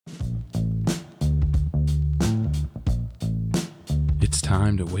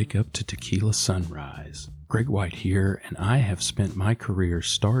time to wake up to tequila sunrise. Greg White here, and I have spent my career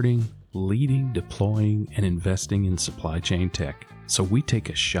starting, leading, deploying, and investing in supply chain tech. So we take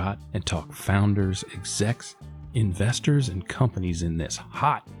a shot and talk founders, execs, investors, and companies in this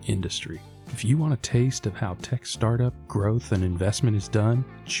hot industry. If you want a taste of how tech startup growth and investment is done,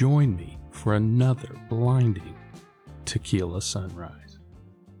 join me for another blinding Tequila Sunrise.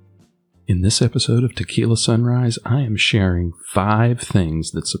 In this episode of Tequila Sunrise, I am sharing 5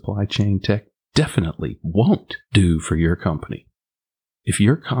 things that supply chain tech definitely won't do for your company. If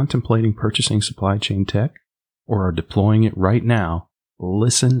you're contemplating purchasing supply chain tech or are deploying it right now,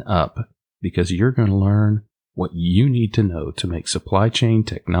 listen up, because you're going to learn what you need to know to make supply chain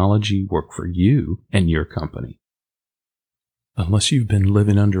technology work for you and your company. Unless you've been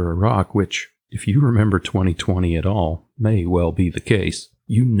living under a rock, which, if you remember 2020 at all, may well be the case,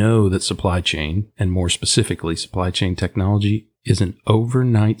 you know that supply chain, and more specifically supply chain technology, is an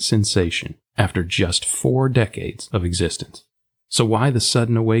overnight sensation after just 4 decades of existence. So why the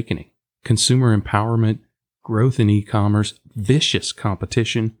sudden awakening? Consumer empowerment, growth in e-commerce, vicious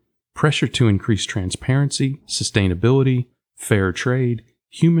competition, pressure to increase transparency, sustainability, fair trade,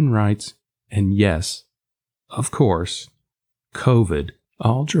 human rights, and yes, of course, COVID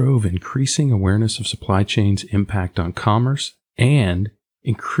all drove increasing awareness of supply chain's impact on commerce and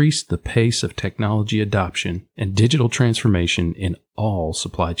increased the pace of technology adoption and digital transformation in all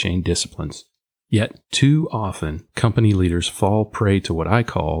supply chain disciplines. Yet, too often, company leaders fall prey to what I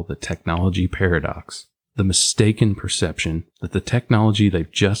call the technology paradox, the mistaken perception that the technology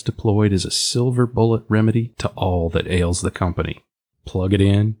they've just deployed is a silver bullet remedy to all that ails the company. Plug it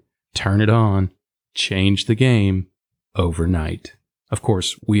in, turn it on, change the game overnight. Of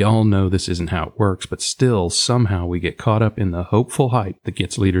course, we all know this isn't how it works, but still, somehow we get caught up in the hopeful hype that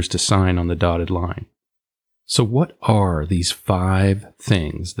gets leaders to sign on the dotted line. So what are these 5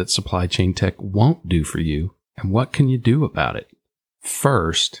 things that supply chain tech won't do for you, and what can you do about it?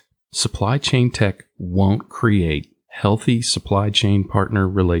 First, supply chain tech won't create healthy supply chain partner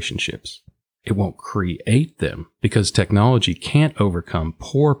relationships. It won't create them because technology can't overcome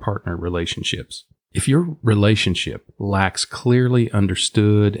poor partner relationships. If your relationship lacks clearly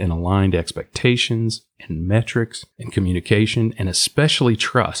understood and aligned expectations and metrics and communication, and especially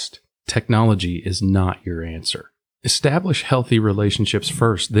trust, technology is not your answer. Establish healthy relationships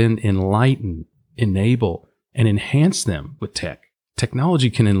first, then enlighten, enable, and enhance them with tech. Technology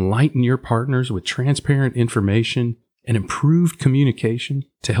can enlighten your partners with transparent information and improved communication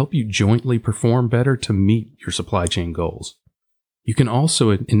to help you jointly perform better to meet your supply chain goals. You can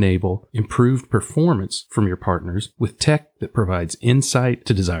also enable improved performance from your partners with tech that provides insight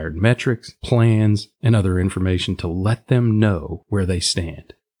to desired metrics, plans, and other information to let them know where they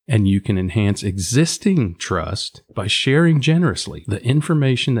stand. And you can enhance existing trust by sharing generously the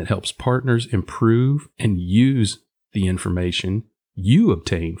information that helps partners improve and use the information you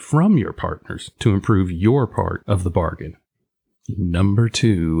obtain from your partners to improve your part of the bargain. Number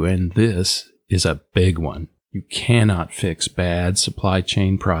 2, and this is a big one. You cannot fix bad supply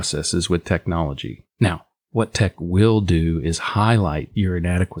chain processes with technology. Now, what tech will do is highlight your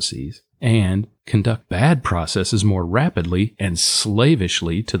inadequacies and conduct bad processes more rapidly and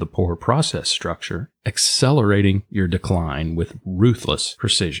slavishly to the poor process structure, accelerating your decline with ruthless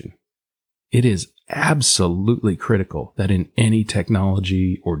precision. It is absolutely critical that in any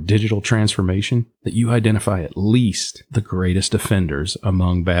technology or digital transformation that you identify at least the greatest offenders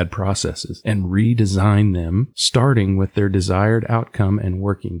among bad processes and redesign them, starting with their desired outcome and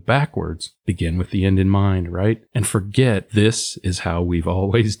working backwards. Begin with the end in mind, right? And forget this is how we've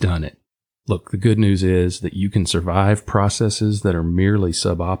always done it. Look, the good news is that you can survive processes that are merely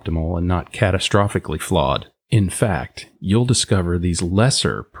suboptimal and not catastrophically flawed. In fact, you'll discover these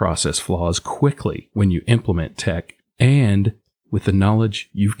lesser process flaws quickly when you implement tech, and with the knowledge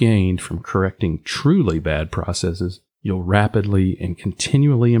you've gained from correcting truly bad processes, you'll rapidly and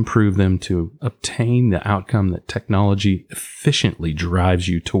continually improve them to obtain the outcome that technology efficiently drives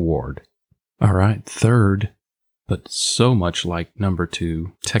you toward. All right, third, but so much like number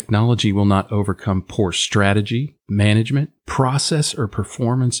 2, technology will not overcome poor strategy, management, process, or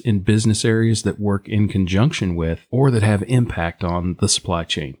performance in business areas that work in conjunction with or that have impact on the supply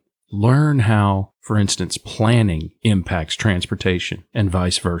chain. Learn how, for instance, planning impacts transportation and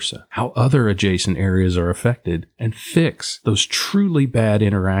vice versa, how other adjacent areas are affected, and fix those truly bad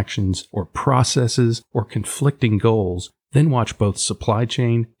interactions or processes or conflicting goals. Then watch both supply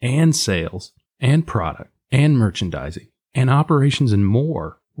chain and sales and product and merchandising, and operations and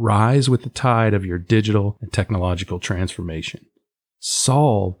more rise with the tide of your digital and technological transformation.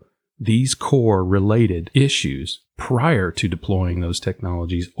 Solve these core related issues prior to deploying those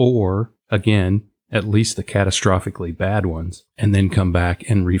technologies, or again, at least the catastrophically bad ones, and then come back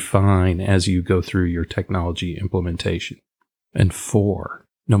and refine as you go through your technology implementation. And 4,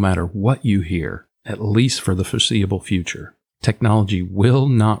 no matter what you hear, at least for the foreseeable future, technology will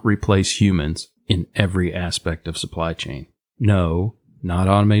not replace humans in every aspect of supply chain. No, not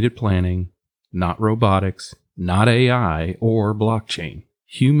automated planning, not robotics, not AI or blockchain.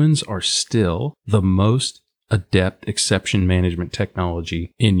 Humans are still the most adept exception management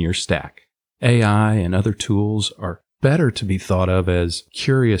technology in your stack. AI and other tools are better to be thought of as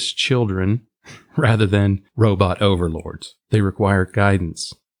curious children rather than robot overlords. They require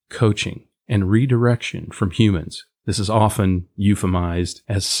guidance, coaching, and redirection from humans. This is often euphemized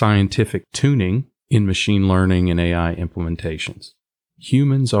as scientific tuning in machine learning and AI implementations.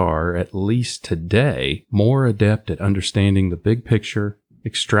 Humans are, at least today, more adept at understanding the big picture,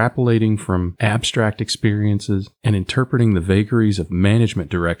 extrapolating from abstract experiences, and interpreting the vagaries of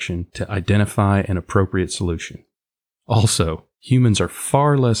management direction to identify an appropriate solution. Also, humans are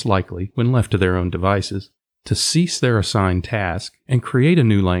far less likely, when left to their own devices, to cease their assigned task and create a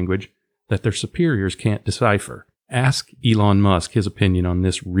new language that their superiors can't decipher. Ask Elon Musk his opinion on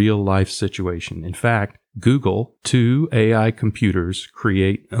this real-life situation. In fact, Google 2 AI computers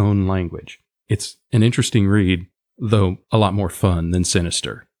create own language. It's an interesting read, though a lot more fun than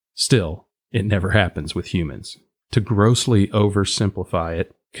sinister. Still, it never happens with humans. To grossly oversimplify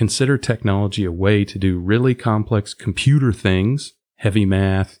it, consider technology a way to do really complex computer things, heavy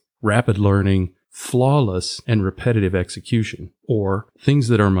math, rapid learning, flawless and repetitive execution, or things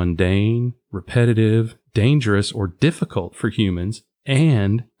that are mundane, repetitive, dangerous, or difficult for humans,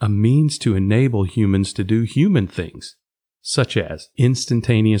 and a means to enable humans to do human things, such as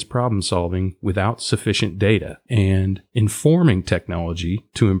instantaneous problem solving without sufficient data, and informing technology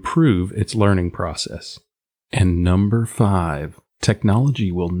to improve its learning process. And number 5,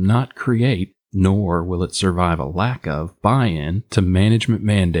 technology will not create, nor will it survive a lack of, buy-in to management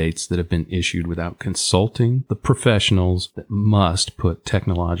mandates that have been issued without consulting the professionals that must put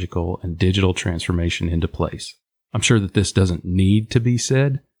technological and digital transformation into place. I'm sure that this doesn't need to be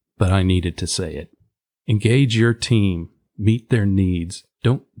said, but I needed to say it. Engage your team, meet their needs,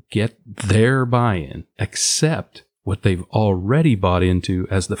 don't get their buy-in, accept what they've already bought into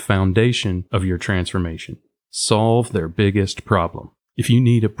as the foundation of your transformation. Solve their biggest problem. If you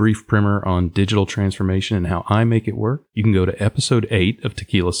need a brief primer on digital transformation and how I make it work, you can go to episode 8 of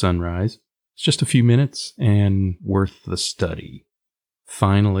Tequila Sunrise. It's just a few minutes and worth the study.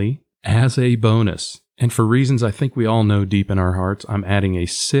 Finally, as a bonus, and for reasons I think we all know deep in our hearts, I'm adding a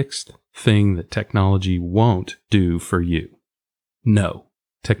 6th thing that technology won't do for you. No,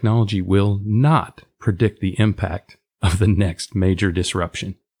 technology will not predict the impact of the next major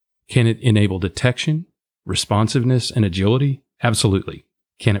disruption. Can it enable detection, responsiveness, and agility? Absolutely.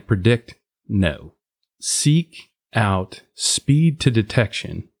 Can it predict? No. Seek out speed to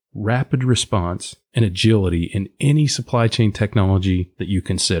detection, rapid response, and agility in any supply chain technology that you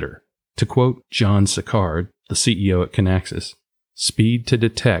consider. To quote John Sicard, the CEO at Kinaxis, speed to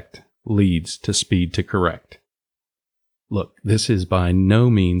detect leads to speed to correct. Look, this is by no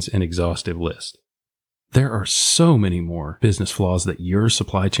means an exhaustive list. There are so many more business flaws that your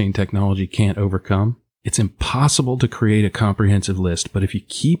supply chain technology can't overcome. It's impossible to create a comprehensive list, but if you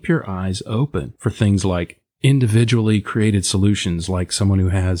keep your eyes open for things like individually created solutions like someone who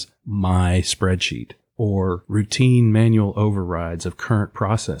has My Spreadsheet, or routine manual overrides of current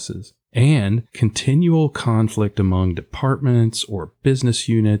processes, and continual conflict among departments or business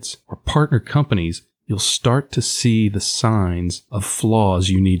units or partner companies, you'll start to see the signs of flaws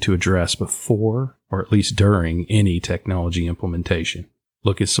you need to address before, or at least during, any technology implementation.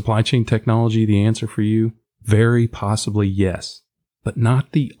 Look, is supply chain technology the answer for you? Very possibly yes, but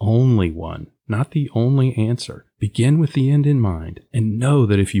not the only one, not the only answer. Begin with the end in mind and know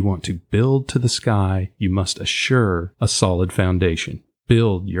that if you want to build to the sky, you must assure a solid foundation.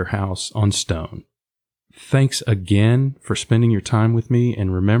 Build your house on stone. Thanks again for spending your time with me,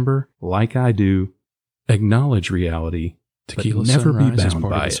 and remember, like I do, acknowledge reality, Tequila never be bound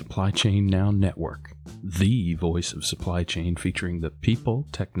by it. Supply Chain Now Network, the voice of supply chain, featuring the people,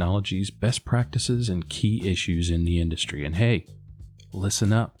 technologies, best practices, and key issues in the industry. And hey,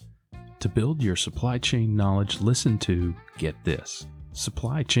 listen up. To build your supply chain knowledge, listen to, get this,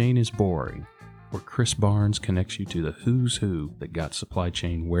 Supply Chain is Boring, where Chris Barnes connects you to the who's who that got supply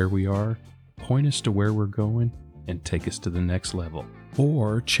chain where we are, point us to where we're going, and take us to the next level.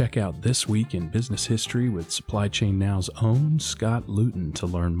 Or check out This Week in Business History with Supply Chain Now's own Scott Luton to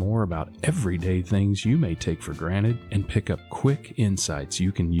learn more about everyday things you may take for granted and pick up quick insights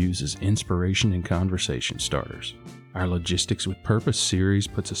you can use as inspiration and conversation starters. Our Logistics with Purpose series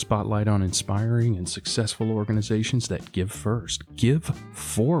puts a spotlight on inspiring and successful organizations that give first, give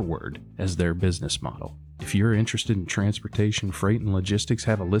forward as their business model. If you're interested in transportation, freight, and logistics,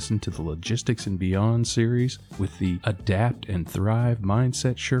 have a listen to the Logistics and Beyond series with the Adapt and Thrive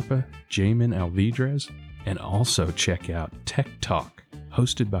Mindset Sherpa, Jamin Alvidrez, and also check out Tech Talk,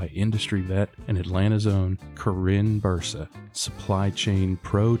 hosted by industry vet and Atlanta's own Corinne Bursa, Supply Chain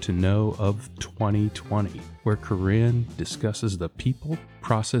Pro to Know of 2020, where Corinne discusses the people,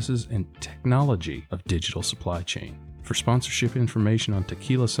 processes, and technology of digital supply chain. For sponsorship information on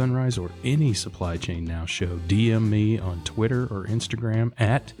Tequila Sunrise or any Supply Chain Now show, DM me on Twitter or Instagram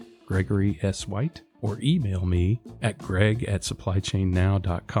at Gregory S. White or email me at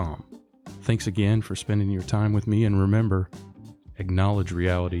greg@supplychainnow.com. Thanks again for spending your time with me, and remember, acknowledge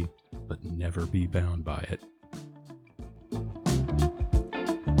reality, but never be bound by it.